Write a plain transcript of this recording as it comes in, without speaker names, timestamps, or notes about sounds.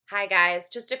Hi, guys.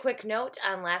 Just a quick note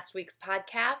on last week's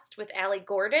podcast with Allie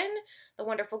Gordon, the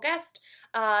wonderful guest.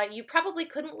 You probably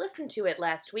couldn't listen to it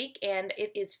last week, and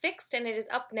it is fixed and it is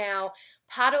up now.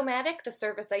 Podomatic, the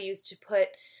service I used to put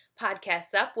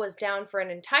podcasts up, was down for an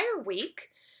entire week,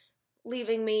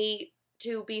 leaving me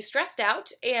to be stressed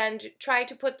out and try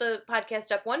to put the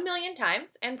podcast up 1 million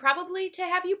times and probably to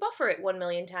have you buffer it 1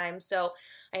 million times. So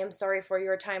I am sorry for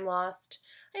your time lost.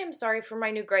 I am sorry for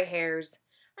my new gray hairs.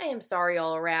 I am sorry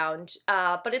all around,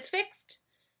 but it's fixed.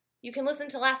 You can listen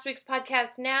to last week's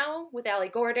podcast now with Allie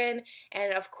Gordon,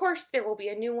 and of course there will be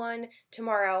a new one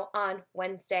tomorrow on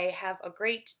Wednesday. Have a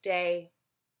great day.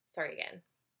 Sorry again.